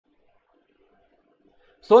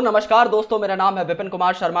नमस्कार दोस्तों, मेरा नाम है Vipin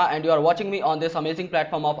Kumar Sharma and you are watching me on this amazing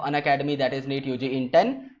platform of Unacademy, that is NEET UG in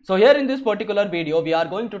 10. So here in this particular video we are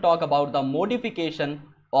going to talk about the modification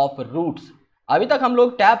of roots. अभी तक हम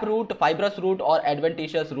लोग tap root, fibrous root और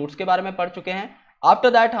adventitious roots के बारे में पढ़ चुके हैं. आफ्टर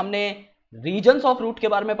दैट हमने रीजन्स ऑफ रूट के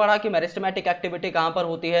बारे में पढ़ा कि मेरिस्टेमेटिक एक्टिविटी कहाँ पर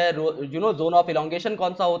होती है, जोन ऑफ इलोंगेशन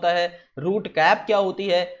कौन सा होता है, रूट कैप क्या होती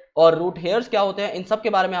है और रूट हेयर्स क्या होते हैं. इन सब के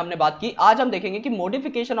बारे में हमने बात की. आज हम देखेंगे कि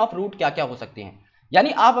मॉडिफिकेशन ऑफ रूट क्या क्या हो सकती हैं.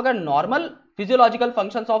 यानी आप अगर normal physiological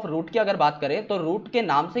functions of root की अगर बात करें तो रूट के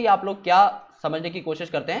नाम से ही आप लोग क्या समझने की कोशिश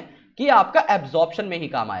करते हैं कि आपका एब्जॉर्प्शन में ही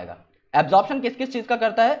काम आएगा. एब्जॉर्प्शन किस किस चीज का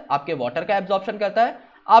करता है? आपके वाटर का एब्जॉर्प्शन करता है,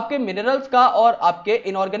 आपके मिनरल्स का और आपके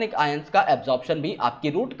इनऑर्गेनिक आयंस का एब्जॉर्प्शन भी आपकी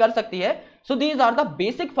रूट कर सकती है. So these are the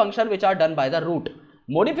basic function which are done by the root.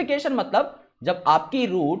 Modification मतलब जब आपकी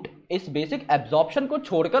रूट इस बेसिक एब्जॉर्प्शन को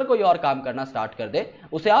छोड़कर कोई और काम करना स्टार्ट कर दे,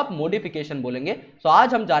 उसे आप मॉडिफिकेशन बोलेंगे. सो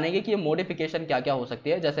आज हम जानेंगे कि ये मॉडिफिकेशन क्या क्या हो सकती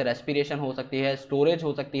है. जैसे रेस्पिरेशन हो सकती है, स्टोरेज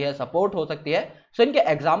हो सकती है, सपोर्ट हो सकती है. सो इनके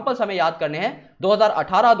एग्जांपल्स हमें याद करने हैं.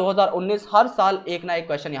 2018, 2019 हर साल एक ना एक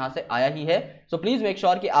क्वेश्चन यहां से आया ही है. सो प्लीज मेक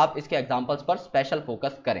श्योर कि आप इसके एग्जांपल्स पर स्पेशल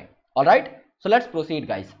फोकस करें. Alright, so let's proceed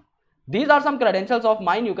guys. These are some credentials of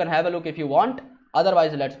mine. You can have a look if you want.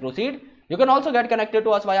 Otherwise, let's proceed. You can also get connected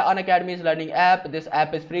to us via Unacademy's learning app. This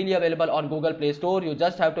app is freely available on Google Play Store. You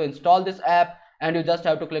just have to install this app and you just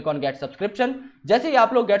have to click on get subscription. जैसे ही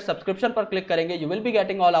आप लोग get subscription पर click करेंगे, you will be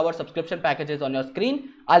getting all our subscription packages on your screen.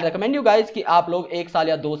 I'll recommend you guys कि आप लोग 1 साल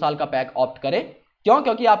या 2 साल का पैक ऑप्ट करें. क्यों?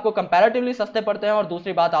 क्योंकि आपको कंपैरेटिवली सस्ते पड़ते हैं और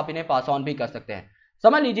दूसरी बात आप इन्हें पास ऑन भी कर सकते हैं.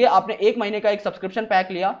 समझ लीजिए आपने 1 महीने का एक सब्सक्रिप्शन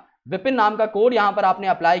पैक लिया, विपिन नाम का कोड यहां पर आपने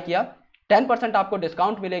अप्लाई किया, 10% आपको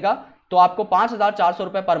डिस्काउंट मिलेगा, तो आपको 5,400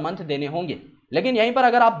 रुपए पर मंथ देने होंगे. लेकिन यहीं पर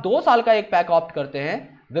अगर आप 2 साल का एक पैक ऑप्ट करते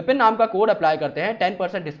हैं, विपिन नाम का कोड अप्लाई करते हैं,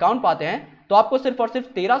 10% डिस्काउंट पाते हैं, तो आपको सिर्फ और सिर्फ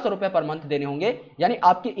 1,300 रुपए पर मंथ देने होंगे. यानी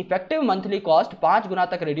आपकी इफेक्टिव मंथली कॉस्ट 5 गुना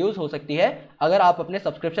तक रिड्यूस हो सकती है अगर आप अपने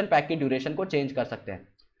सब्सक्रिप्शन पैक की ड्यूरेशन को चेंज कर सकते हैं.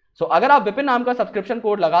 सो अगर आप विपिन नाम का सब्सक्रिप्शन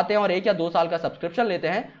कोड लगाते हैं और 1 या 2 साल का सब्सक्रिप्शन लेते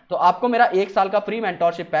हैं, तो आपको मेरा 1 साल का फ्री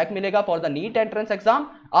मेंटोरशिप पैक मिलेगा for the NEET entrance exam.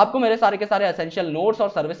 आपको मेरे सारे के सारे एसेंशियल नोट्स और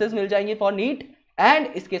सर्विसेज मिल जाएंगी फॉर नीट. एंड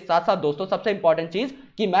इसके साथ साथ दोस्तों सबसे इंपॉर्टेंट चीज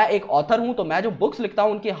कि मैं एक ऑथर हूं, तो मैं जो बुक्स लिखता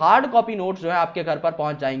हूं उनकी हार्ड कॉपी नोट्स जो है आपके घर पर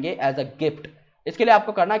पहुंच जाएंगे एज अ गिफ्ट. इसके लिए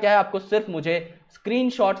आपको करना क्या है? आपको सिर्फ मुझे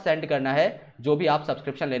स्क्रीनशॉट सेंड करना है. जो भी आप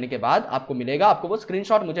सब्सक्रिप्शन लेने के बाद आपको मिलेगा, आपको वो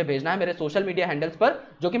स्क्रीनशॉट मुझे भेजना है मेरे सोशल मीडिया हैंडल्स पर,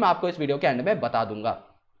 जो कि मैं आपको इस वीडियो के एंड में बता दूंगा.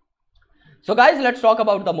 So guys, let's talk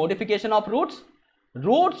about the modification of roots.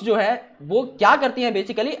 Roots जो है वो क्या करती हैं?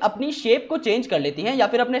 बेसिकली अपनी शेप को चेंज कर लेती हैं या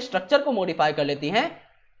फिर अपने स्ट्रक्चर को मॉडिफाई कर लेती हैं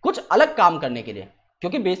कुछ अलग काम करने के लिए.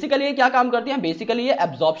 क्योंकि बेसिकली ये क्या काम करती हैं? बेसिकली ये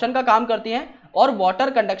एब्जॉर्प्शन का काम करती हैं और वाटर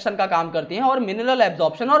कंडक्शन का काम करती हैं और मिनरल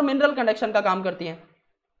एब्जॉर्प्शन और मिनरल कंडक्शन का काम करती हैं.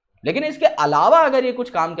 लेकिन इसके अलावा अगर ये कुछ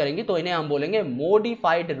काम करेंगी तो इन्हें हम बोलेंगे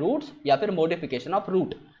मॉडिफाइड रूट्स या फिर modification of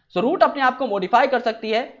root. So root अपने आप को मॉडिफाई कर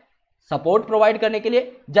सकती है सपोर्ट प्रोवाइड करने के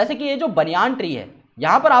लिए. जैसे कि ये जो बनियान ट्री है,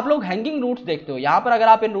 यहां पर आप लोग हैंगिंग रूट्स देखते हो. यहां पर अगर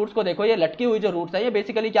आप इन रूट्स को देखो, ये लटकी हुई जो रूट्स है, ये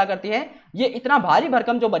बेसिकली क्या करती हैं? ये इतना भारी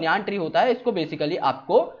भरकम जो बनियान ट्री होता है, इसको बेसिकली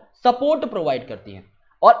आपको सपोर्ट प्रोवाइड करती हैं.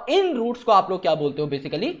 और इन रूट्स को आप लोग क्या बोलते हो?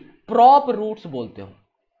 बेसिकली प्रॉप रूट्स बोलते हो.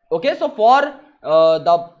 ओके, सो फॉर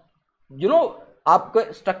द आपको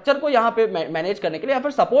स्ट्रक्चर को यहां पे मैनेज करने के लिए या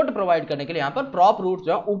फिर सपोर्ट प्रोवाइड करने के लिए यहां पर प्रॉप रूट्स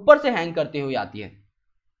जो है ऊपर से हैंग करती हुई आती है.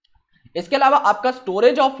 इसके अलावा आपका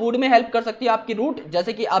स्टोरेज ऑफ फूड में हेल्प कर सकती है आपकी रूट.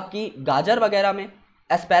 जैसे कि आपकी गाजर वगैरह में,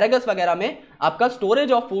 एस्पैरागस वगैरह में आपका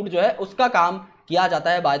स्टोरेज ऑफ फूड जो है उसका काम किया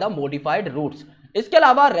जाता है बाय द मॉडिफाइड रूट्स. इसके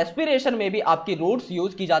अलावा रेस्पिरेशन में भी आपकी रूट्स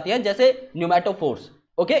यूज की जाती हैं, जैसे न्यूमेटोफोर्स.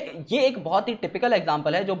 ओके, ये एक बहुत ही टिपिकल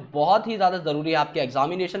एग्जांपल है जो बहुत ही ज्यादा जरूरी है आपके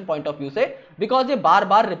एग्जामिनेशन पॉइंट ऑफ व्यू से, बिकॉज ये बार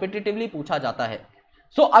बार रिपीटेटिवली पूछा जाता है.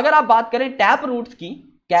 सो अगर आप बात करें टैप रूट्स की,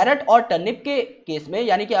 कैरेट और टर्निप के केस में,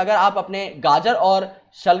 यानी कि अगर आप अपने गाजर और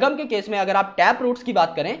शलगम के केस में अगर आप टैप रूट्स की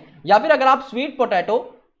बात करें, या फिर अगर आप स्वीट पोटैटो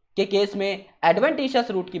के केस में एडवेंटिशियस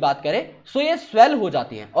रूट की बात करें, सो ये स्वेल हो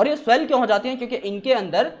जाती हैं. और ये स्वेल क्यों हो जाती हैं? क्योंकि इनके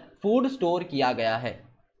अंदर फूड स्टोर किया गया है.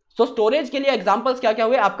 सो स्टोरेज के लिए एग्जांपल्स क्या क्या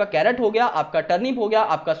हुए? आपका कैरेट हो गया, आपका टर्निप हो गया,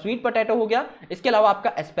 आपका स्वीट पोटैटो हो गया, इसके अलावा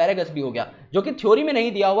आपका एस्पैरागस भी हो गया, जो कि थ्योरी में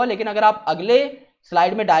नहीं दिया हुआ, लेकिन अगर आप अगले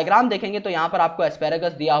स्लाइड में डायग्राम देखेंगे तो यहां पर आपको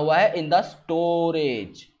एस्पैरागस दिया हुआ है इन द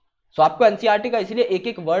स्टोरेज. सो आपको एनसीईआरटी का इसलिए एक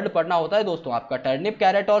एक वर्ड पढ़ना होता है दोस्तों. आपका टर्निप,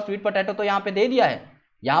 कैरेट और स्वीट पोटैटो तो यहां पे दे दिया है.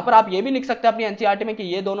 यहां पर आप ये भी लिख सकते हैं अपनी एनसीईआरटी में कि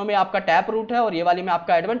ये दोनों में आपका टैप रूट है और ये वाली में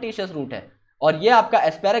आपका एडवेंटिशियस रूट है, और ये आपका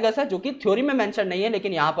एस्पैरागस है, जो कि थ्योरी में मेंशन नहीं है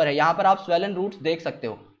लेकिन यहां पर है. यहां पर आप स्वेलन रूट्स देख सकते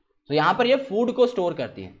हो. तो यहां पर ये फूड को स्टोर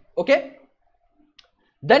करती है. ओके,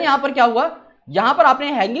 देन यहां पर क्या हुआ? यहां पर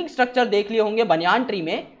आपने हैंगिंग स्ट्रक्चर देख लिए होंगे बनियान ट्री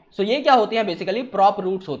में. सो ये क्या होती हैं? बेसिकली प्रॉप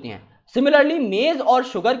रूट्स होती हैं. सिमिलरली मेज और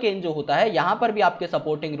शुगर केन जो होता है, यहां पर भी आपके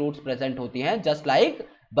सपोर्टिंग रूट्स प्रेजेंट होती हैं, जस्ट लाइक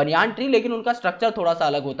बनियान ट्री, लेकिन उनका स्ट्रक्चर थोड़ा सा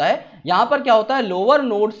अलग होता है। यहां पर क्या होता है, लोअर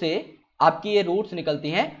नोड से आपकी ये रूट्स निकलती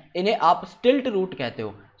हैं, इन्हें आप स्टिल्ट रूट कहते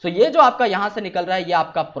हो। सो ये जो आपका यहां से निकल रहा है ये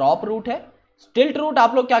आपका प्रॉप रूट है। स्टिल्ट रूट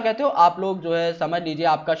आप लोग क्या कहते हो, आप लोग जो है समझ लीजिए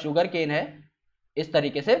आपका शुगर केन है इस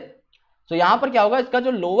तरीके से। सो यहां पर क्या होगा, इसका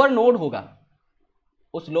जो लोअर नोड होगा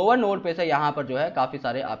उस लोअर नोड पे से यहां पर जो है काफी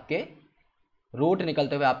सारे आपके रूट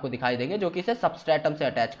निकलते हुए आपको दिखाई देंगे, जो कि इसे सबस्ट्रेटम से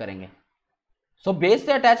अटैच करेंगे। सो बेस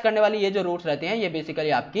से अटैच करने वाली ये जो रूट्स रहती हैं ये बेसिकली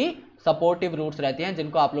आपकी सपोर्टिव रूट्स रहती हैं,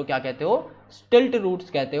 जिनको आप लोग क्या कहते हो, स्टिल्ट रूट्स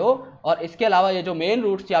कहते हो। और इसके अलावा ये जो मेन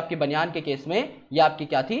रूट्स थी आपकी बनियान के केस में, ये आपकी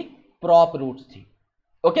क्या थी, प्रॉप रूट्स थी।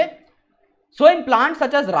 Okay, so in plant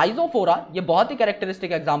such as Rhizophora, ये बहुत ही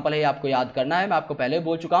कैरेक्टरिस्टिक एग्जांपल है, ये आपको याद करना है, मैं आपको पहले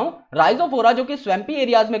बोल चुका हूं। राइजोफोरा जो कि स्वैम्पी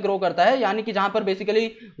एरियाज में ग्रो करता है, यानी कि जहां पर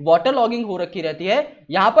बेसिकली वाटर लॉगिंग हो रखी रहती है,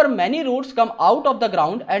 यहां पर many roots come out of the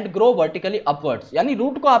ground and grow vertically upwards. यानी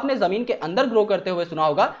रूट को आपने जमीन के अंदर ग्रो करते हुए सुना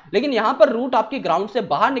होगा, लेकिन यहां पर रूट आपकी ग्राउंड से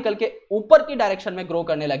बाहर निकल के ऊपर की डायरेक्शन में ग्रो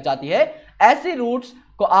करने लग जाती है। ऐसी रूट्स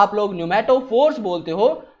को आप लोग न्यूमेटोफोर्स बोलते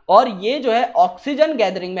हो, और ये जो है ऑक्सीजन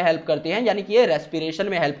गैदरिंग में हेल्प करती हैं, यानी कि ये रेस्पिरेशन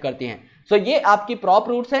में हेल्प करती हैं। सो ये आपकी प्रॉप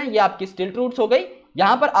रूट्स हैं, ये आपकी स्टिल्ट रूट्स हो गई।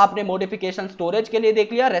 यहां पर आपने मॉडिफिकेशन स्टोरेज के लिए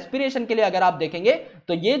देख लिया, रेस्पिरेशन के लिए अगर आप देखेंगे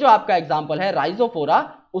तो ये जो आपका एग्जांपल है राइजोफोरा,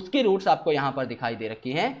 उसकी रूट्स आपको यहां पर दिखाई दे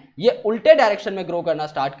रखी हैं। ये उल्टे डायरेक्शन में ग्रो करना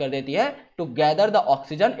स्टार्ट कर देती है to gather the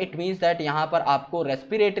oxygen. It means that यहां पर आपको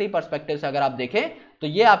रेस्पिरेटरी पर्सपेक्टिव से अगर आप देखें तो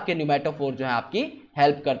ये आपके न्यूमेटोफोर जो है आपकी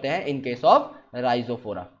हेल्प करते हैं in case of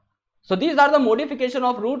Rhizophora. So these are the modification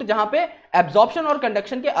of root, जहां पे एब्जॉर्प्शन और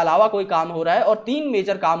कंडक्शन के अलावा कोई काम हो रहा है, और तीन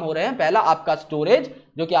मेजर काम हो रहे हैं। पहला आपका स्टोरेज,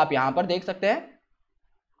 जो कि आप यहां पर देख सकते हैं।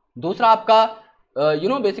 दूसरा आपका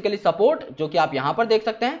बेसिकली सपोर्ट, जो कि आप यहां पर देख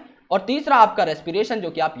सकते हैं। और तीसरा आपका रेस्पिरेशन, जो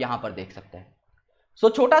कि आप यहां पर देख सकते हैं। सो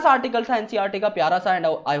छोटा सा आर्टिकल था एनसीईआरटी का, प्यारा सा, एंड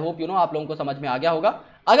आई होप आप लोगों को समझ में आ गया होगा।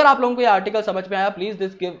 अगर आप लोगों को ये आर्टिकल समझ में आया, please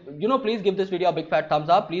give this video a big fat Thums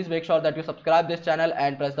up. Please make sure that you subscribe this channel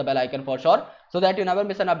and press the bell icon for sure, so that you never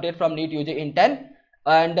miss an update from NEET UG in 10।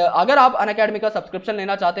 And अगर आप Unacademy का subscription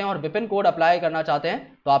लेना चाहते हैं और Vipin code apply करना चाहते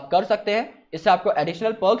हैं तो आप कर सकते हैं। इससे आपको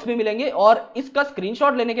एडिशनल पर्क्स भी मिलेंगे, और इसका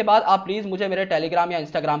स्क्रीनशॉट लेने के बाद आप प्लीज मुझे मेरे टेलीग्राम या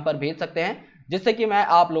इंस्टाग्राम पर भेज सकते हैं, जिससे कि मैं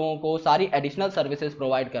आप लोगों को सारी एडिशनल सर्विसेज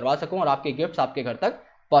प्रोवाइड करवा सकूं और आपके गिफ्ट्स आपके घर तक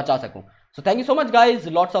पहुंचा सकूं। So thank you so much guys,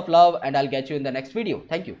 lots of love, and I will get you in the next video.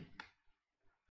 Thank you.